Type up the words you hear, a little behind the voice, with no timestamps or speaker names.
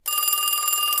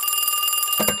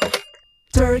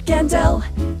Dirk and Del,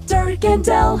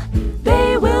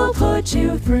 they will put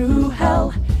you through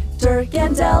hell. Dirk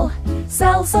and Del,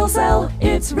 sell, sell, sell,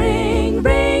 it's ring,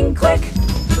 ring, click.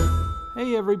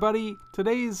 Hey everybody,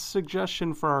 today's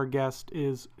suggestion for our guest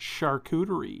is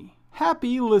charcuterie.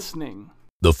 Happy listening.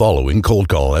 The following cold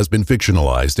call has been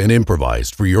fictionalized and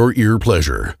improvised for your ear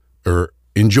pleasure,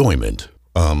 enjoyment.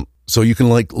 So you can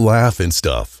laugh and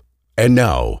stuff. And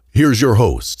now, here's your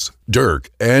hosts,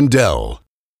 Dirk and Del.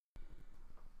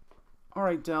 All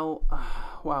right, Del.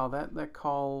 Wow, that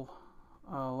call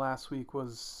last week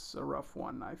was a rough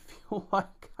one. I feel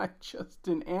like I just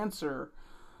didn't answer,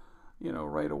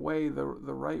 right away the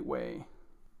right way.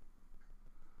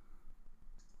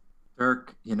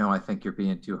 Dirk, I think you're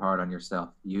being too hard on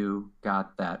yourself. You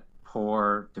got that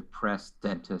poor, depressed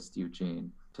dentist,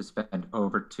 Eugene, to spend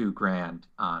over $2,000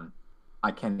 on.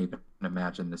 I can't even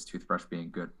imagine this toothbrush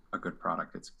being a good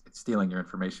product. It's stealing your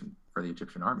information for the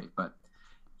Egyptian army, but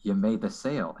you made the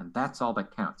sale, and that's all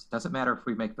that counts. It doesn't matter if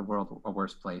we make the world a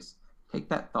worse place. Take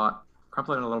that thought,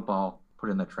 crumple it in a little ball, put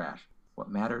it in the trash. What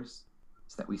matters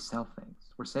is that we sell things.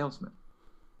 We're salesmen.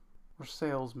 We're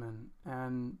salesmen,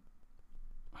 and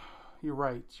you're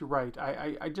right.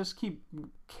 I just keep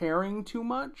caring too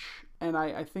much, and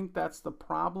I think that's the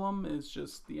problem, is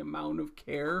just the amount of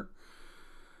care.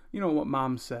 You know what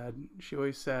Mom said? She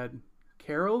always said,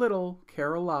 care a little,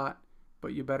 care a lot,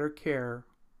 but you better care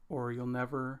or you'll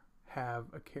never have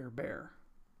a Care Bear.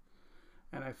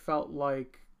 And I felt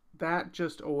like that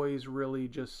just always really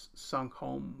just sunk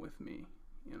home with me,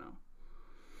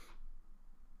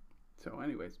 So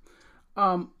anyways,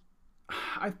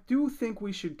 I do think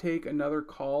we should take another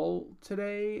call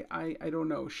today. I don't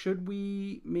know. Should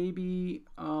we maybe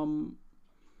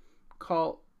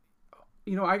call...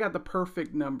 I got the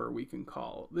perfect number we can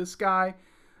call. This guy,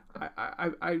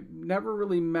 I never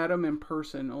really met him in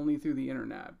person, only through the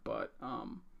internet. But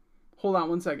hold on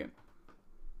one second.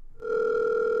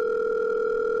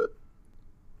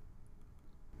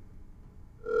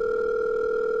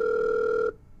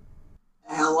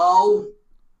 Hello?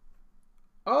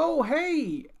 Oh,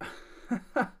 hey.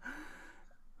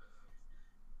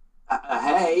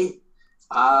 Hey.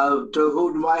 To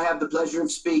who do I have the pleasure of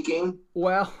speaking?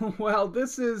 Well,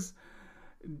 this is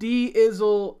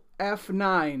D-Izzle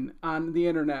F9 on the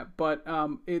internet, but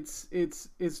it's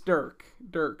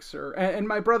Dirk, sir, and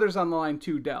my brother's on the line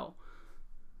too, Del.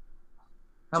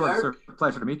 Hello, Dirk? sir.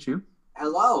 Pleasure to meet you.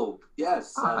 Hello.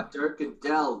 Yes, Dirk and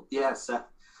Del. Yes,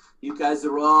 you guys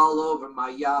are all over my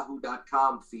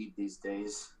Yahoo.com feed these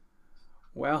days.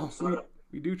 Well,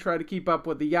 we do try to keep up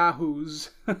with the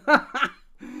Yahoos.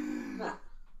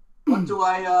 What do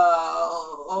I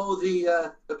owe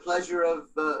the pleasure of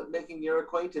making your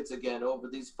acquaintance again over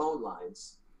these phone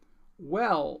lines?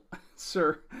 Well,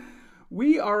 sir,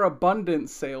 we are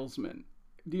abundance salesmen.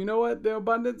 Do you know what the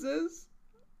abundance is?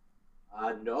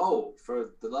 No.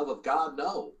 For the love of God,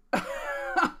 no.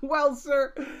 Well,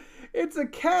 sir, it's a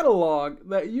catalog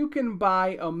that you can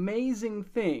buy amazing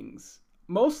things,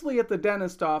 mostly at the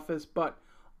dentist office, but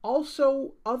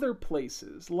also other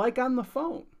places, like on the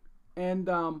phone. And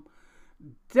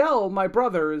Del, my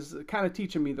brother, is kind of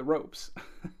teaching me the ropes.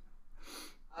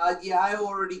 Yeah, I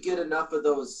already get enough of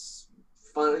those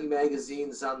funny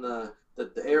magazines on the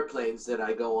airplanes that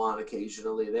I go on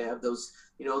occasionally. They have those,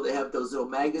 those little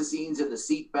magazines in the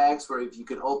seat backs where if you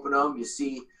can open them, you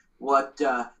see what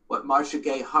Marcia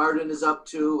Gay Harden is up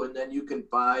to, and then you can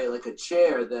buy like a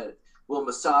chair that will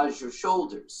massage your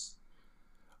shoulders.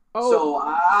 Oh. So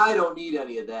I don't need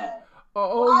any of that.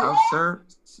 Oh, sir.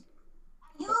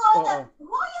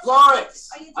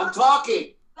 Florence, I'm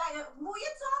talking. Who are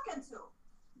you talking to?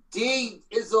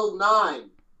 D-Izzle 9,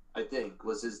 I think,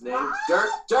 was his name. What?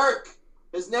 Dirk.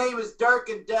 His name is Dirk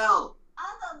and Del.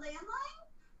 On the landline?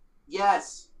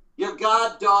 Yes. Your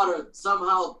goddaughter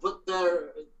somehow put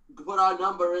our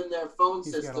number in their phone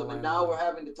system, and now we're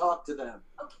having to talk to them.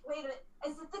 Okay, wait a minute.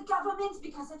 Is it the government?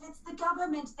 Because if it's the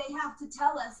government, they have to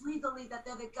tell us legally that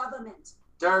they're the government.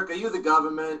 Dirk, are you the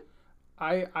government?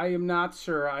 I am not,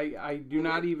 sir. I do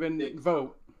not even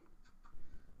vote.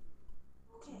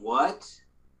 Okay. What?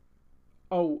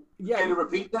 Oh, yeah. Can you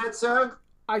repeat that, sir?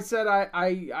 I said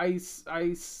I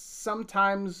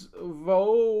sometimes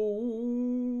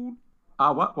vote.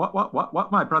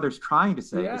 What my brother's trying to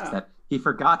say is that he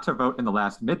forgot to vote in the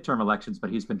last midterm elections, but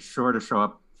he's been sure to show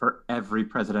up for every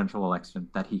presidential election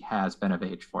that he has been of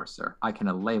age for, sir. I can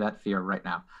allay that fear right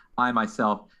now. I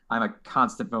myself, I'm a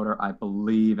constant voter. I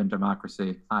believe in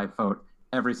democracy. I vote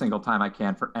every single time I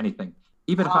can for anything.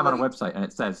 Even if I'm on a website and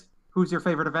it says, who's your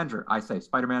favorite Avenger? I say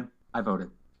Spider-Man. I voted.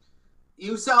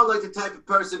 You sound like the type of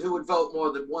person who would vote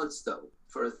more than once, though,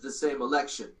 for the same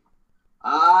election.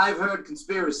 I've heard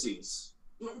conspiracies.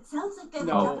 It sounds like they're the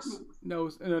No,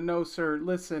 government. no, sir.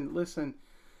 Listen.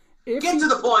 If Get to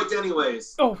the point,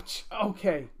 anyways. Oh,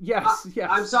 okay. Yes.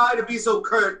 I'm sorry to be so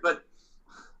curt, but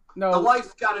No. the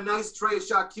wife's got a nice tray of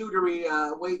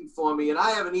charcuterie waiting for me, and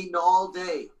I haven't eaten all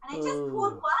day. And I just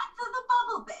poured what for the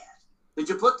bubble bath? Did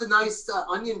you put the nice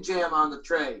onion jam on the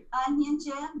tray? Onion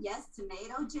jam, yes.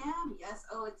 Tomato jam, yes.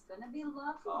 Oh, it's gonna be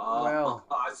lovely. Oh, Well.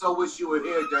 I so wish you were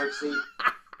here, Dirksy.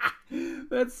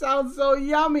 That sounds so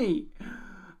yummy.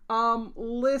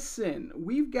 Listen,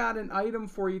 we've got an item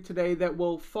for you today that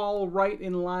will fall right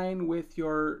in line with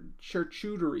your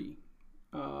charcuterie.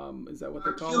 Is that what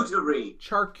they call it?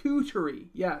 Charcuterie,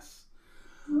 yes.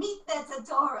 Meat that's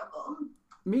adorable.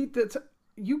 Meat that's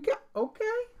you get okay.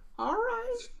 All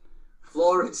right.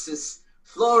 Florence is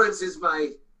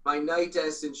my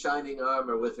knightess in shining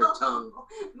armor with her tongue.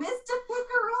 Mr.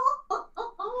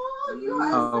 Pickerel, you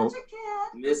are such a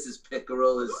cat. Mrs.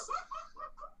 Pickerel is.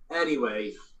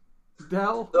 Anyway.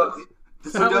 Del. Look,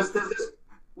 so does this.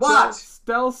 What?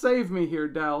 Del, save me here,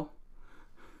 Del.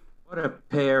 What a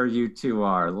pair you two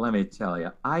are, let me tell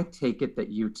you. I take it that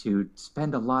you two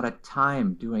spend a lot of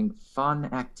time doing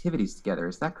fun activities together.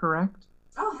 Is that correct?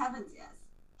 Oh, heavens, yes.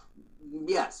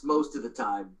 Yes, most of the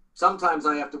time. Sometimes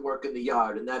I have to work in the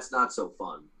yard, and that's not so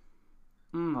fun.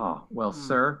 Oh, well,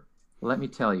 sir, let me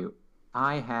tell you,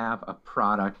 I have a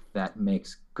product that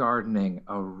makes gardening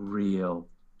a real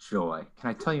joy. Can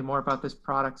I tell you more about this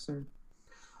product, sir?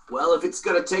 Well, if it's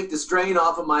going to take the strain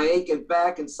off of my aching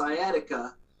back and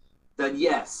sciatica, then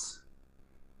yes.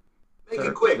 Make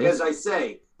it quick, as I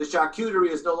say. The charcuterie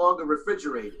is no longer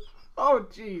refrigerated. Oh,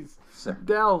 jeez. Sir.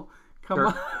 Del, come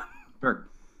on. Dirk,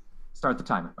 start the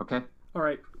timer, okay? All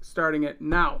right, starting it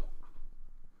now.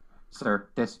 Sir,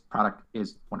 this product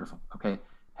is wonderful, okay?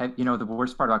 You know the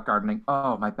worst part about gardening?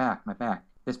 Oh, my back.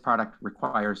 This product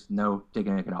requires no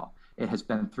digging at all. It has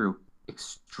been through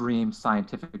extreme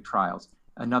scientific trials.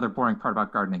 Another boring part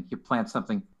about gardening, you plant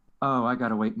something, oh, I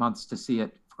gotta wait months to see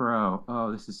it grow.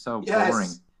 Oh, this is so boring.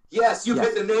 Yes, you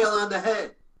hit the nail on the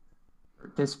head.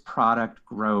 This product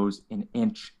grows an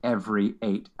inch every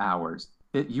 8 hours.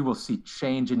 You will see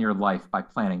change in your life by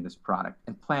planting this product.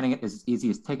 And planting it is as easy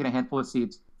as taking a handful of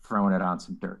seeds, throwing it on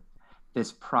some dirt.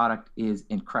 This product is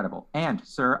incredible. And,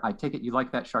 sir, I take it you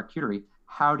like that charcuterie.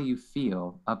 How do you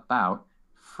feel about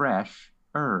fresh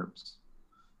herbs?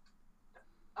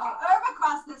 Herb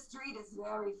across the street is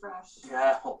very fresh.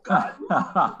 Yeah, oh God.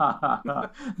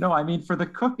 No, I mean for the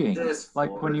cooking.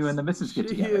 Like when you and the missus get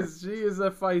together. She is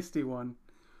a feisty one.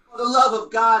 For the love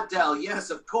of God, Del, yes,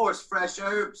 of course, fresh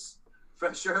herbs.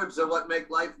 Fresh herbs are what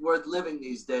make life worth living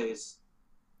these days.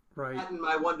 Right. And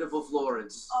my wonderful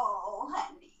Florence. Oh,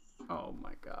 honey. Oh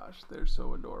my gosh, they're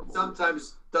so adorable.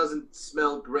 Sometimes doesn't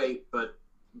smell great, but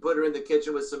put her in the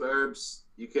kitchen with some herbs.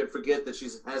 You can't forget that she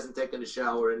hasn't taken a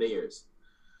shower in years.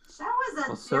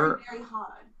 Showers are very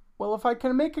hard. Well, if I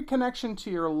can make a connection to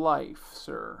your life,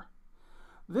 sir,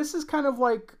 this is kind of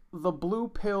like the blue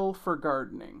pill for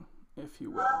gardening, if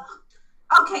you will.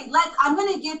 Okay, I'm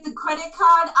going to get the credit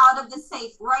card out of the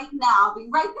safe right now. I'll be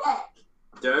right back.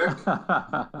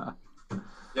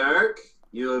 Dirk,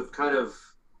 you have kind of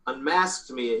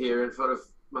unmasked me here in front of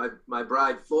my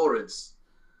bride, Florence.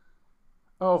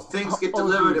 Oh, things get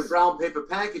delivered in brown paper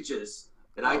packages,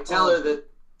 and I tell her that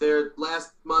they're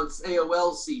last month's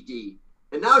AOL CD.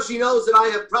 And now she knows that I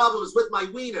have problems with my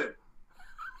wiener.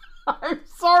 I'm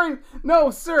sorry. No,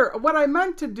 sir. What I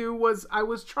meant to do was I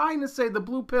was trying to say the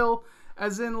blue pill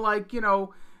as in like, you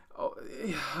know,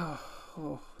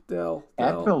 Del.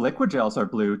 Advil liquid gels are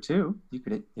blue too. It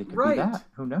could be that.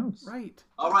 Who knows? Right.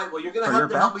 All right. Well, you're going to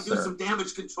have to help me do some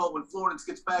damage control when Florence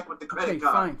gets back with the credit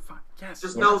card. Fine. Yes.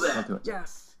 Just know that.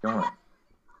 Yes. Don't worry.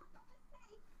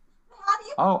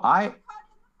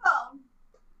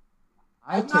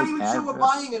 I'm not even sure we're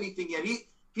buying anything yet.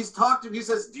 He's talked to me. He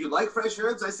says, "Do you like fresh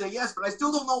herbs?" I say yes, but I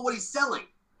still don't know what he's selling.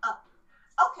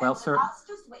 Okay. Well, sir, I'll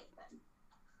just wait then.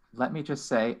 Let me just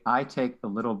say, I take the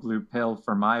little blue pill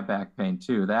for my back pain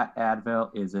too. That Advil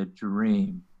is a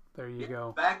dream. There you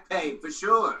go. Back pain for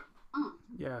sure.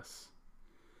 Yes.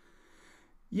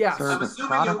 Yes. Sir, I'm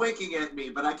assuming you're winking at me,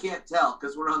 but I can't tell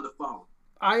because we're on the phone.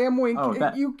 I am winking.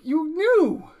 Oh, you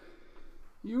knew.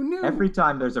 You knew. Every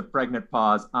time there's a pregnant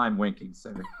pause, I'm winking,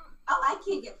 sir. Oh, I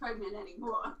can't get pregnant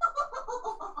anymore.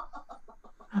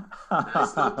 I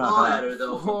still paw at her,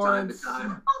 though, from time to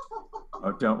time.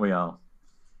 Oh, don't we all?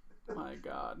 My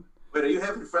God. Wait, are you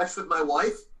having fresh with my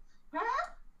wife?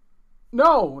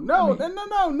 No,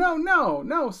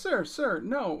 sir,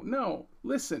 no.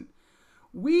 Listen,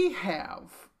 we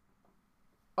have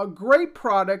a great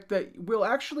product that will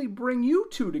actually bring you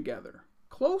two together,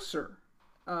 closer.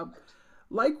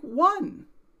 like one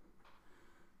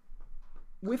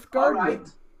with All gardening. right.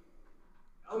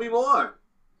 Tell me more.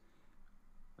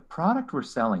 The product we're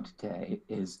selling today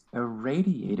is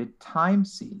irradiated thyme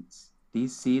seeds.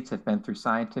 These seeds have been through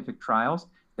scientific trials.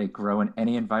 They grow in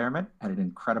any environment at an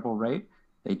incredible rate.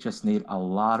 They just need a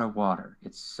lot of water.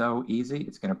 It's so easy.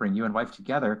 It's going to bring you and wife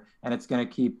together, and it's going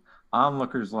to keep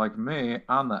onlookers like me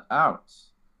on the outs.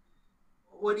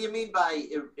 What do you mean by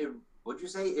what'd you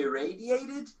say?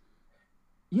 Irradiated?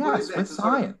 Yes, with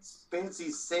science. Fancy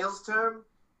sales term?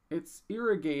 It's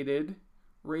irrigated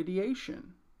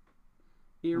radiation.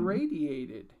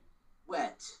 Irradiated.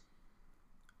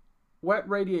 Wet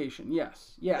radiation.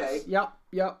 Yes. Okay.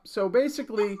 Yep. So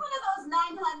basically, That's one of those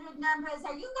 900 numbers.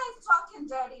 Are you guys talking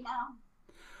dirty now?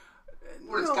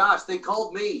 Well, gosh, they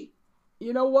called me.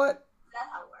 you know what? Is that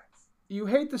how it works? You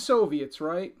hate the Soviets,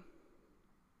 right?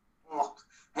 Oh,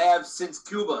 have since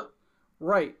Cuba.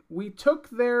 Right. We took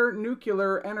their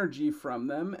nuclear energy from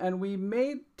them, and we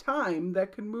made time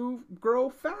that can grow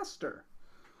faster.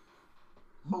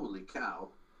 Holy cow.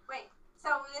 Wait, so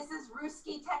this is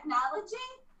Ruski technology?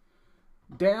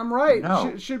 Damn right.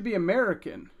 No. Should be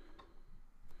American.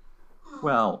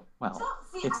 Well, So,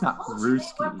 see, it's I not told you they were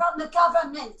Ruski. from the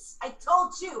government. I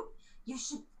told you. You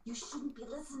shouldn't be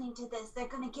listening to this. They're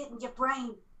gonna get in your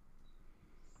brain.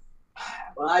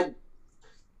 Well, I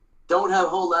don't have a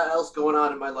whole lot else going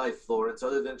on in my life, Florence,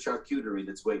 other than charcuterie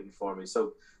that's waiting for me.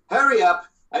 So hurry up.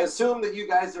 I assume that you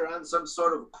guys are on some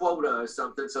sort of quota or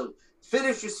something. So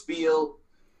finish your spiel.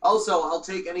 Also, I'll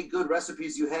take any good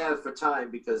recipes you have for time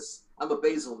because I'm a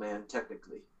basil man,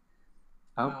 technically.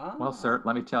 Oh, well, sir,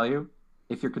 let me tell you,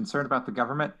 if you're concerned about the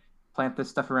government, plant this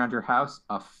stuff around your house.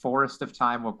 A forest of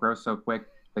thyme will grow so quick,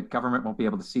 the government won't be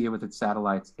able to see you with its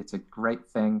satellites. It's a great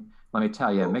thing. Let me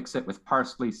tell you, mix it with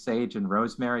parsley, sage, and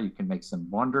rosemary. You can make some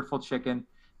wonderful chicken.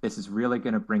 This is really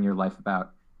going to bring your life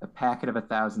about. A packet of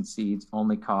 1,000 seeds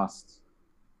only costs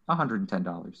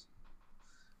 $110.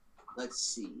 Let's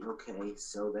see. Okay,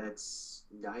 so that's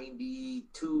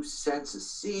 92 cents a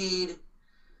seed.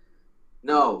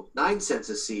 No, 9 cents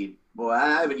a seed. Boy, I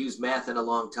haven't used math in a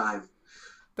long time.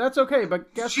 That's okay,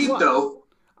 but guess Cheap, what? though.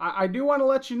 I do want to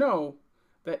let you know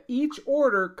that each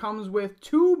order comes with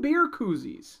 2 beer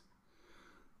koozies.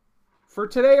 For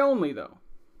today only, though.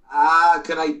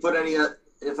 Can I put any,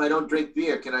 if I don't drink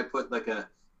beer, can I put like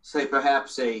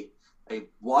perhaps a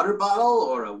water bottle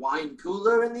or a wine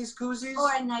cooler in these koozies? Or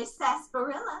a nice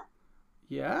sarsaparilla.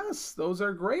 Yes, those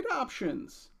are great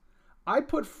options. I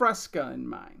put Fresca in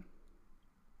mine.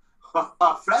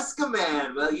 Fresca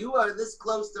man, well, you are this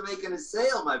close to making a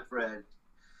sale, my friend.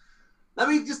 Let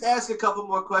me just ask a couple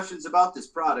more questions about this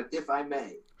product, if I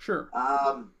may. Sure.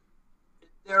 Is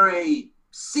there a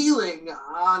ceiling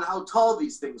on how tall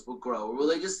these things will grow? Or will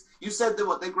they just, you said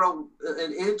that they grow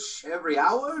an inch every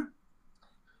hour?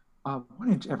 1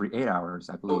 inch every 8 hours,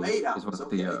 I believe. 8 hours, is what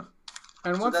okay.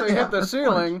 And So once that's- they yeah, hit the that's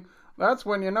ceiling, that's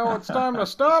when you know it's time to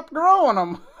stop growing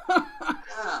them.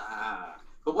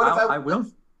 But what if I will.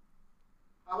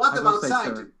 I want them I will say,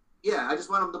 outside. sir. Yeah, I just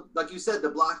want them to, like you said, to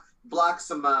block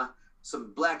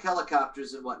some black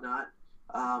helicopters and whatnot.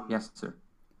 Yes, sir.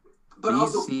 But These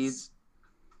also, seeds,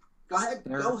 go ahead.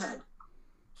 they're- Go ahead.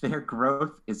 their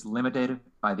growth is limited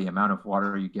by the amount of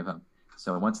water you give them.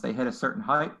 So once they hit a certain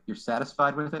height, you're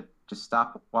satisfied with it, just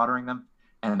stop watering them.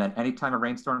 And then anytime a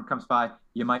rainstorm comes by,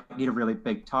 you might need a really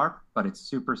big tarp, but it's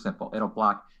super simple. It'll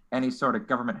block any sort of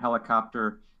government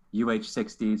helicopter,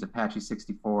 UH-60s, Apache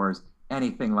 64s,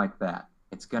 anything like that.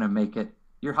 It's going to make it,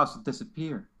 your house will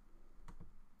disappear.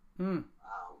 Wow,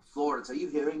 Florence, are you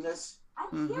hearing this?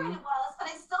 I'm hearing it, Wallace, but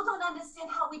I still don't understand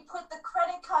how we put the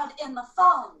credit card in the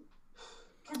phone.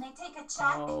 Can they take a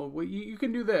check? Oh, well, you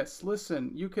can do this.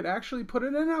 Listen, you could actually put it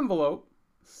in an envelope,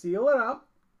 seal it up.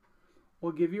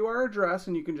 We'll give you our address,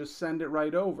 and you can just send it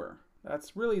right over.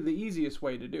 That's really the easiest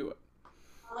way to do it.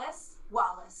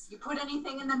 Wallace, you put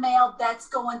anything in the mail, that's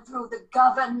going through the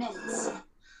government.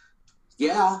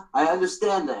 Yeah, I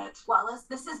understand that. Wallace,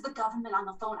 this is the government on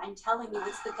the phone. I'm telling you,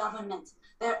 it's the government.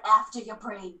 They're after your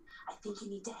brain. I think you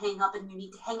need to hang up, and you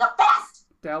need to hang up fast.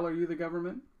 Dal, are you the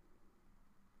government?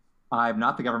 I'm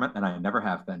not the government, and I never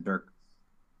have been, Dirk.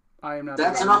 I am not.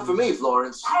 That's the enough for government. me,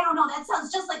 Florence. I don't know. That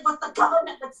sounds just like what the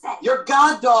government would say. Your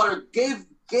goddaughter gave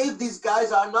these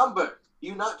guys our number. Do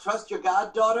you not trust your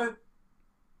goddaughter?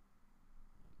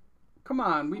 Come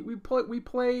on, we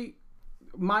play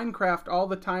Minecraft all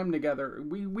the time together.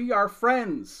 We are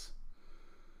friends.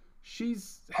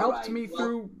 She's helped right, me well-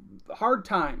 through hard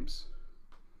times.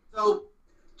 So,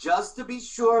 just to be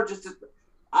sure,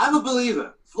 I'm a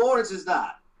believer. Florence is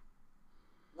not.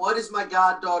 What is my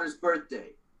goddaughter's birthday?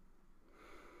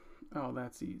 Oh,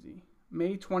 that's easy.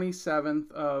 May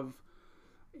 27th of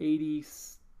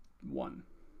 81.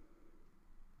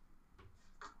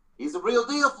 He's the real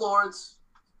deal, Florence.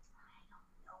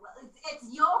 Well, it's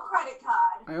your credit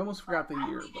card. I almost forgot the I'm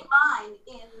year. leaving But... mine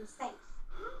in safe.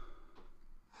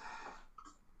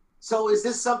 So is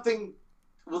this something,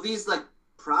 will these like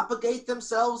propagate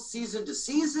themselves season to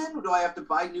season? Or do I have to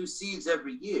buy new seeds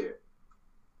every year?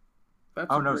 That's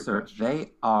Oh, a no, great sir. question.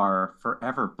 They are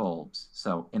forever bulbs.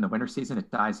 So in the winter season, it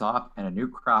dies off and a new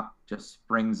crop just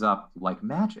springs up like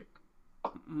magic.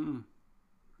 Mm.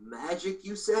 Magic,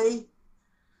 you say?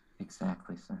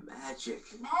 Exactly, sir. Magic.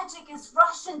 Magic is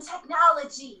Russian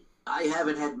technology. I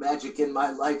haven't had magic in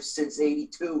my life since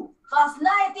 82. Вас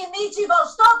знаете ничего,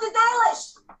 что ты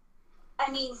делаешь? I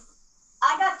mean,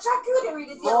 I got charcuterie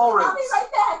to deal with. I'll be Lawrence.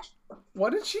 right back.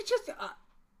 What did she just...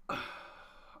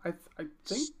 I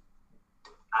think...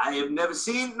 I have never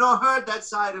seen nor heard that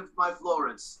side of my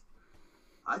Florence.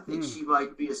 I think she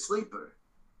might be a sleeper.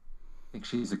 I think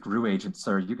she's a GRU agent,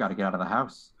 sir. You got to get out of the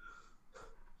house.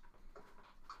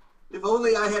 If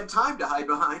only I had time to hide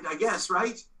behind, I guess,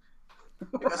 right?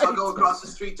 I guess I'll go across the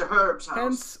street to Herb's house.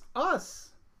 Hence us.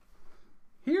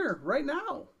 Here, right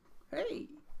now. Hey.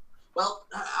 Well,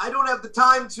 I don't have the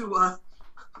time to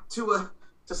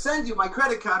send you my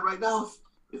credit card right now.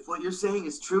 If what you're saying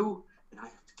is true, then I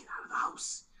have to get out of the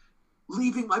house,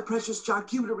 leaving my precious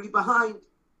charcuterie behind.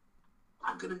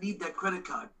 I'm gonna need that credit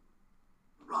card.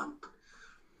 Run.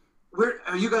 Where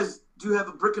are you guys? Do you have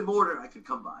a brick and mortar I could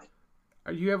come by?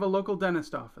 You have a local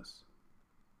dentist office.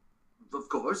 Of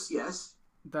course, yes.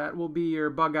 That will be your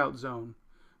bug out zone.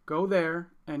 Go there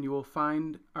and you will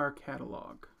find our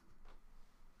catalog.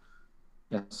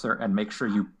 Yes, sir. And make sure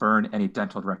you burn any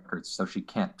dental records so she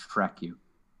can't track you.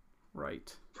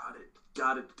 Right.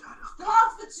 Got it.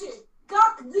 Здравствуйте,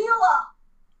 как дела?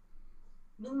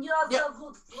 Меня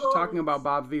зовут She's Florence. talking about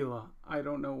Bob Vila. I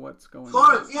don't know what's going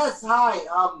Florence, on. yes, hi.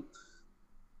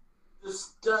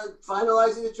 Just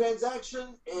finalizing the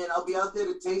transaction, and I'll be out there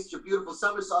to taste your beautiful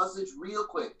summer sausage real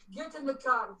quick. Get in the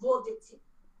car, водите.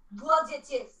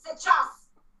 Водите, сейчас.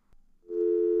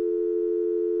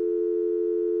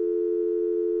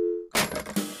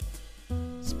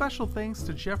 Special thanks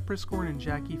to Jeff Priscorn and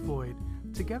Jackie Floyd.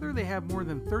 Together they have more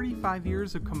than 35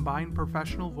 years of combined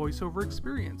professional voiceover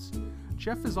experience.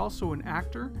 Jeff is also an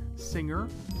actor, singer,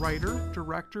 writer,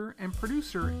 director, and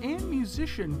producer and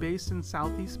musician based in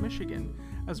Southeast Michigan,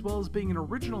 as well as being an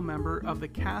original member of the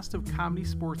cast of Comedy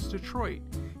Sports Detroit.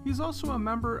 He's also a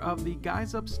member of the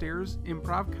Guys Upstairs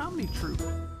improv comedy troupe.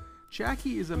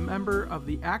 Jackie is a member of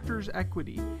the Actors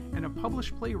Equity and a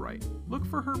published playwright. Look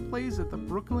for her plays at the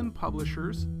Brooklyn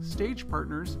Publishers, Stage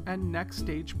Partners, and Next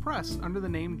Stage Press under the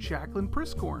name Jacqueline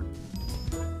Priscorn.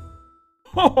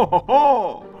 Ho, ho, ho,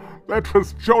 ho! That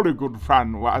was jolly good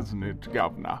fun, wasn't it,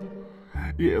 Governor?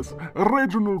 Yes,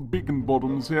 Reginald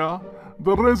Bigginbottoms here,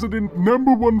 the resident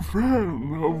 #1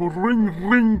 fan of Ring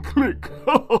Ring Click.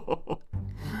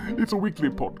 It's a weekly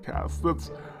podcast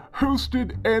that's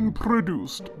hosted and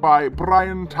produced by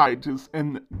Brian Titus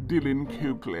and Dylan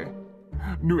Coakley.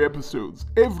 New episodes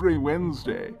every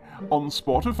Wednesday on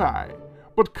Spotify,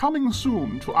 but coming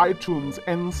soon to iTunes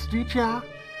and Stitcher.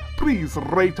 Please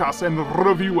rate us and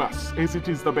review us, as it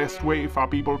is the best way for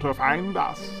people to find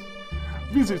us.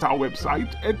 Visit our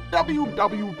website at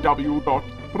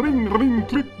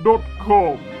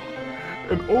www.ringringclick.com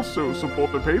and also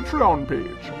support the Patreon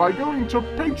page by going to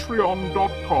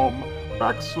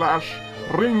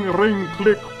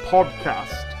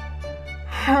patreon.com/ringringclickpodcast.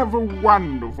 Have a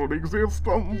wonderful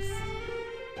existence.